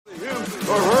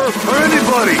or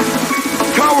anybody.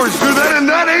 Cowards do that, and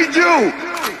that ain't you.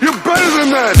 You're better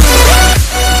than that.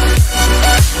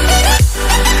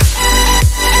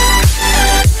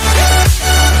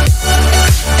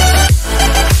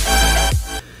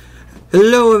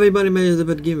 Hello everybody, my name is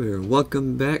the Gamer.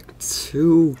 Welcome back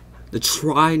to the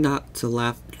Try Not to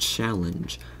Laugh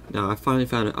Challenge. Now I finally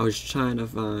found it. I was trying to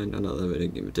find another video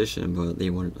game edition, but they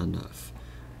weren't enough.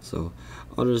 So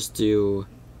I'll just do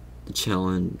the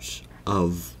challenge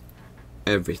of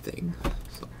everything.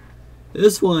 So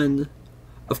this one,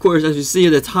 of course, as you see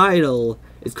in the title,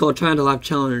 it's called Trying to Laugh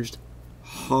Challenged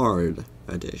Hard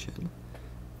Edition.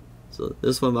 So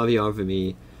this one might be hard for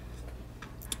me.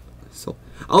 So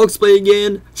I'll explain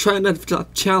again. Trying not to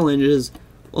laugh challenges.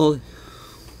 Well,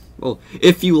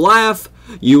 if you laugh,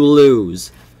 you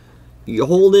lose. You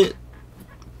hold it.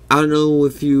 I don't know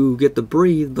if you get to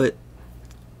breathe, but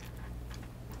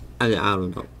I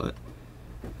don't know. But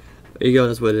there you go.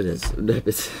 That's what it is.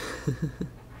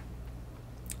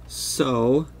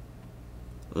 So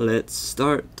let's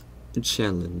start the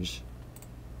challenge.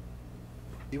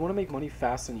 Do you want to make money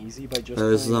fast and easy by just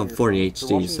this is on 40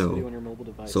 HD, so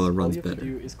it runs better. All you have to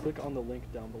do is click on the link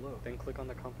down below, then click on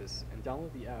the compass and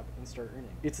download the app and start earning.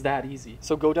 It's that easy.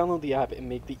 So go download the app and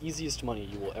make the easiest money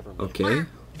you will ever make. Okay. You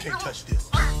can't touch this.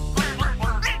 You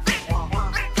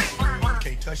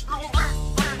can't touch this.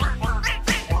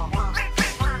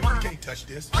 You can't touch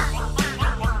this. You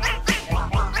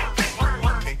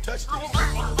can't touch this.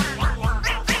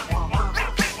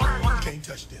 You can't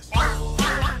touch this.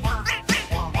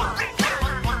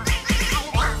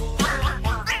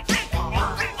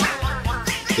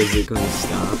 Is it going to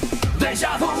stop?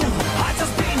 Deja vu, I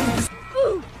just been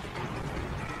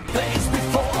place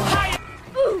before.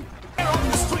 On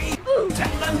the street,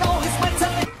 and I know it's my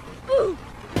time to go.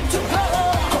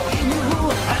 Calling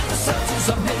you, and the search is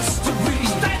a mystery.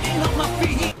 Standing on my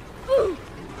feet.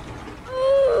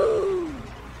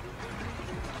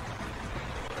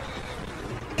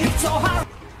 It's so hard.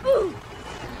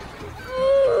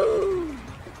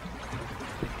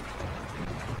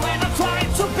 When I try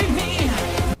to be me.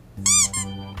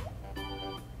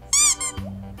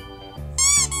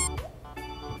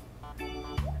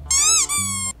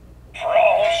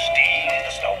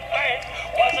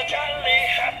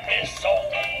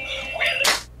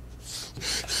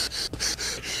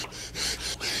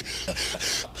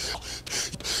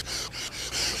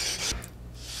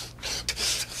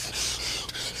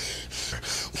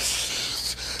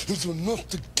 It's enough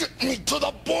to get me to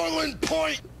the boiling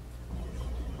point.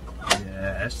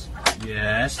 Yes.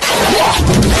 Yes.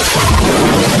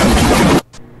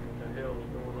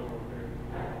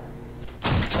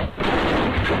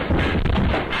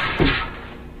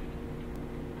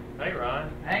 Hey, Ron.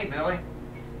 Hey, Billy.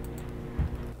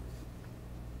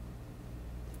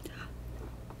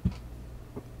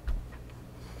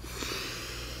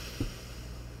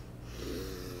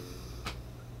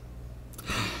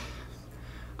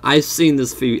 I've seen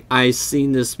this before. I've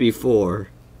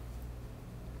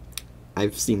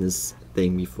seen this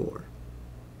thing before.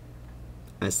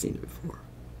 I've seen it before.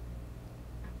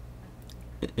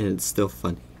 And it's still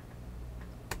funny.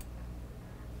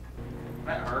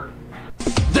 That hurt.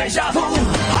 Deja vu,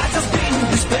 I just been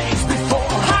in this place before.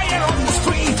 Higher on the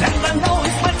street, and I know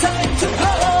it's my time to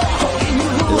go. Calling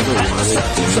you, and the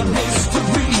search is a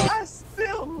mystery. I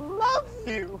still love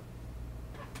you.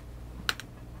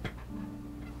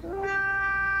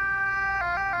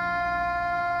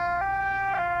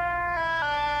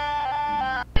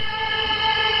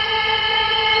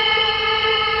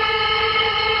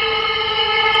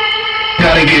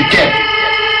 Gotta get get.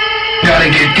 Gotta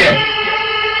get get.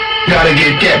 Gotta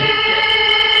get get.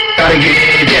 Gotta get get.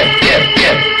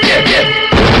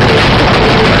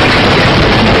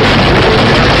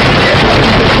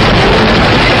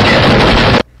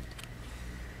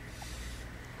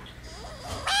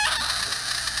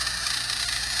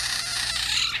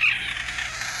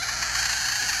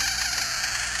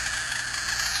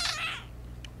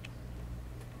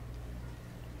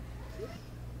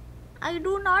 I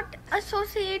do not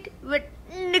associate with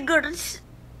niggers.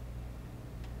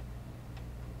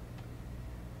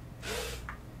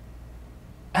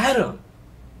 Adam!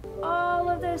 All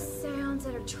of those sounds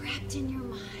that are trapped in your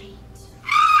mind.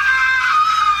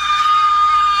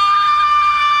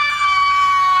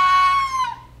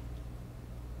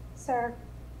 Sir,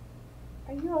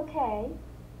 are you okay?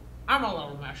 I'm a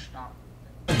little messed up.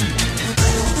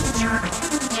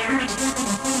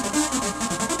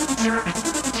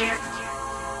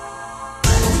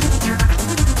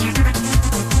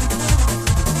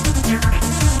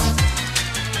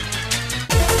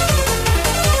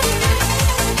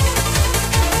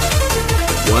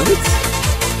 What?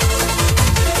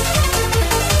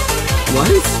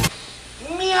 What?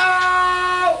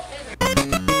 Meow!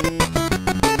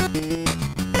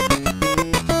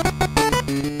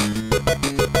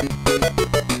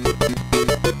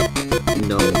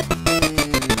 No.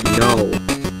 No.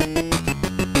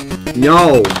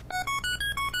 No!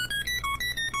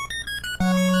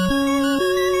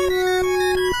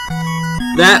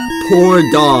 That poor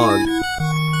dog.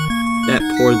 That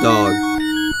poor dog.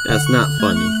 That's not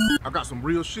funny. I got some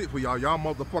real shit for y'all. Y'all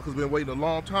motherfuckers been waiting a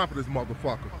long time for this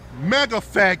motherfucker. Mega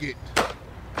faggot!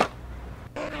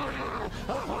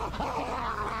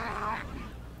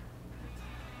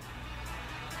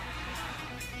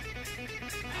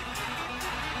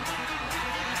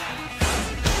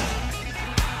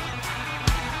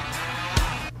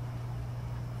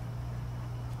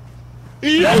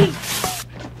 Damn!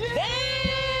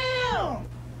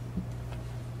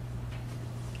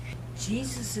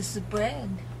 Jesus is the bread.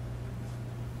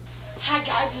 Hi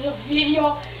guys, it's a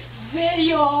videos, and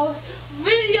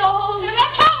I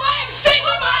can't wait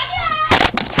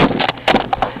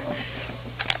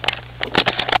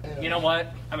to You know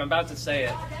what? I'm about to say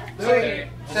it. Say it.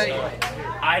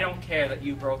 I don't care that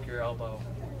you broke your elbow.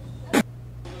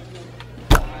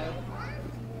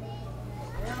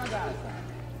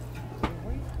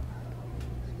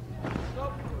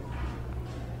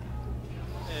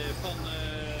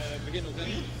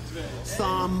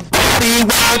 Somebody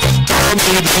once told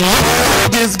me the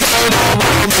world is gonna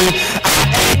roll me. I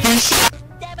ain't been shot.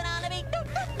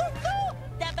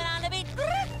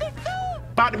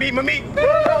 About to beat my meat.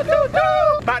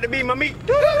 About to beat my meat.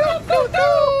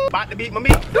 About to beat my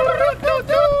meat.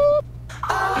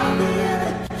 All the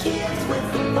other kids with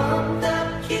the bumped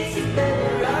up kids, you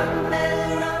better run,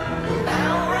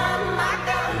 now run my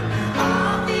gun.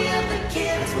 All the other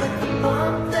kids with the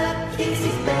bumped up kids,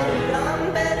 you better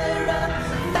run,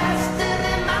 faster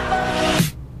than my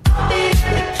bus. All the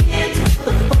other kids with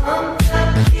the bumped up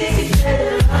kids, you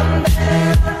better run,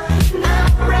 now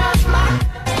run my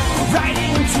gun. Right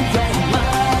into their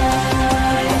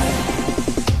mind.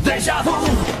 Deja vu.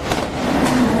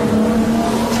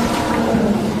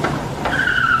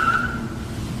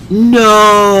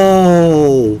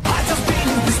 No!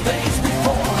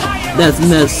 That's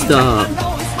messed up.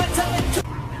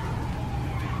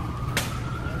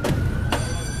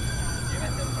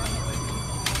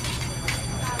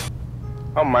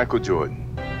 I'm Michael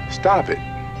Jordan. Stop it.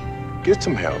 Get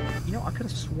some help. You know, I could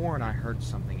have sworn I heard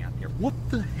something out there. What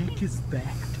the heck is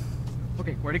that?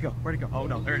 Okay, where'd it go? Where'd it go? Oh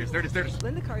no, there it is, there it is, there it is.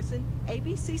 Linda Carson,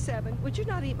 ABC7, would you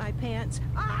not eat my pants?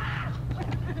 Ah!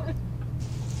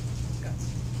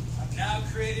 I've now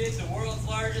created the world's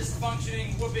largest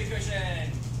functioning whoopee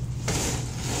cushion.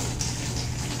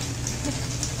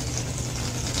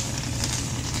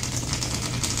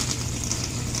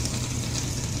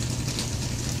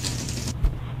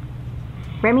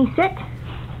 Remy, sit.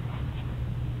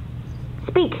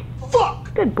 Speak.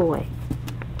 Fuck! Good boy.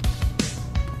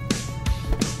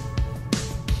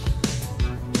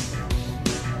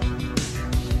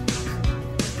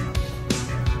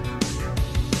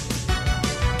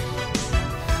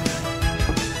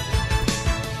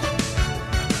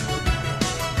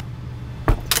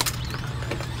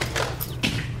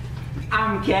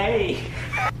 I'm gay.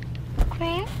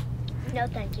 Cream? No,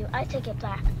 thank you. I take it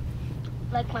black.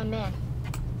 Like my man.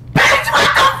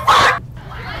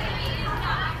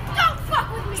 Don't fuck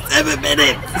with me! 7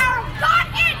 minutes! God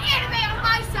and anime on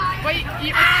my side! Wait,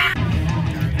 you...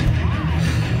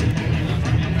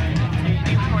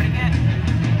 Recording it.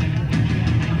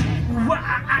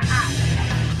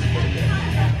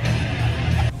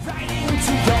 Right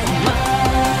into their mind.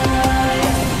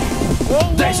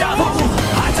 Deja vu.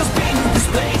 I just been in this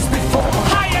place before.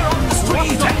 Higher on the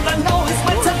street, and I know it's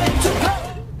my time to go.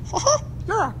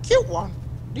 You're a cute one.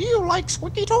 Do you like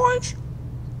squeaky toys?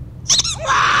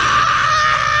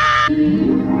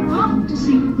 Off to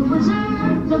see the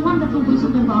wizard, the wonderful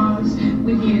Wizard of Oz.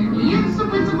 We hear he is the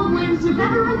Wizard of Wiz, if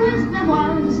ever a Wiz there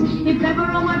was. If ever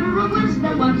a Wiz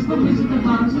there was, the Wizard of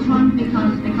Oz was one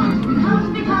because.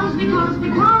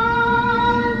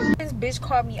 This bitch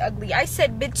called me ugly. I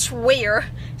said, bitch, where?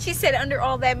 She said, under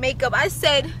all that makeup. I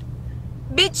said,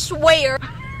 bitch, where?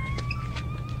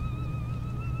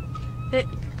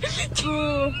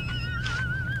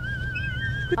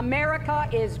 America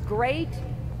is great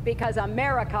because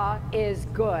America is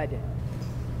good.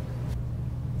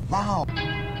 Wow.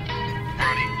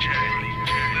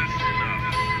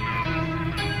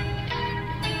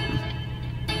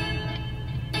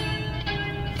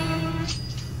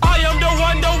 I am the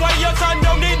one, the way your son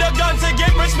don't need a gun to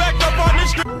get respect up on the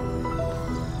street.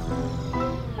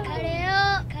 Cut it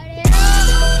out, cut it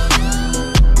out.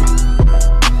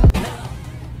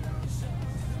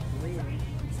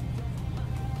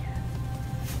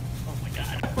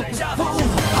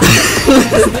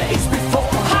 days before.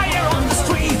 Higher on the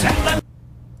street and then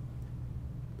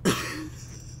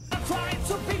trying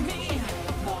to be me.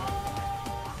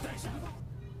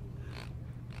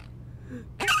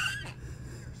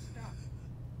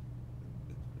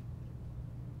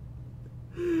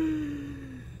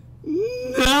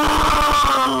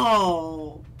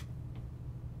 No!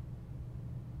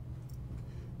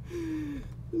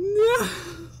 No!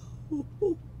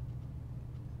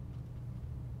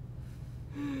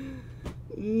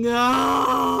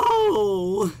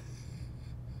 No!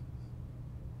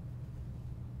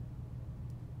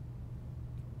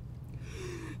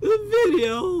 The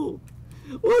video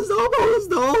was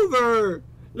almost over.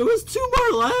 There was 2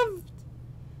 more left.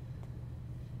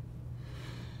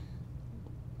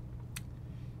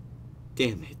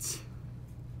 Damn it.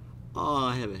 Oh,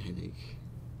 I have a headache.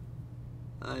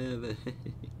 I have a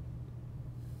headache.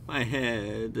 My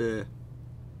head.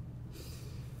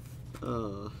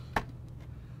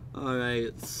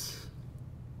 Alright.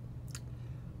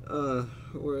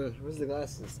 Where's the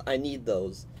glasses? I need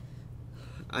those.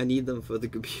 I need them for the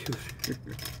computer.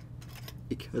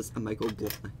 Because I might go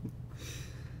blind.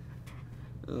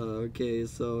 Okay,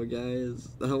 so guys,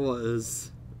 that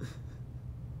was...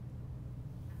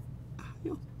 I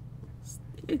almost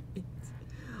did it.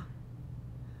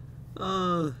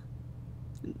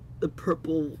 The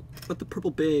purple... But the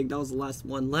purple bag, that was the last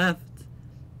one left.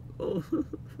 Oh.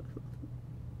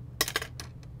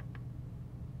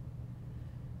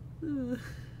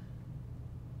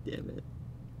 Damn it.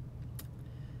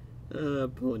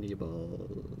 Pony ball.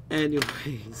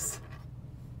 Anyways.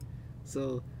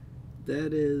 So,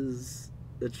 that is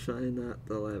the Try Not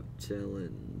to Laugh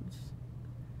challenge.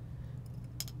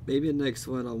 Maybe the next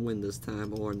one I'll win this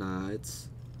time, or not.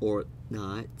 Or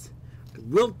not. I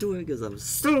will do it because I'm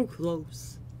so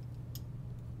close.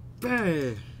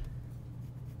 Bang!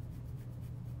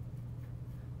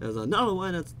 There's another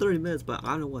one that's 30 minutes, but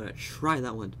I don't want to try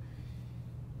that one.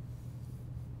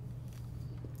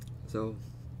 So,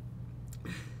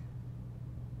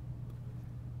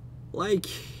 like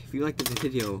if you like the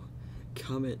video,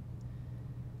 comment,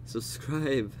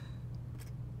 subscribe.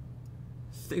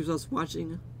 Thanks for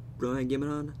watching. Brian Gaming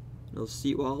On, and I'll see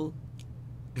you all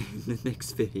in the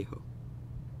next video.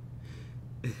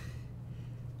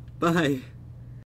 Bye.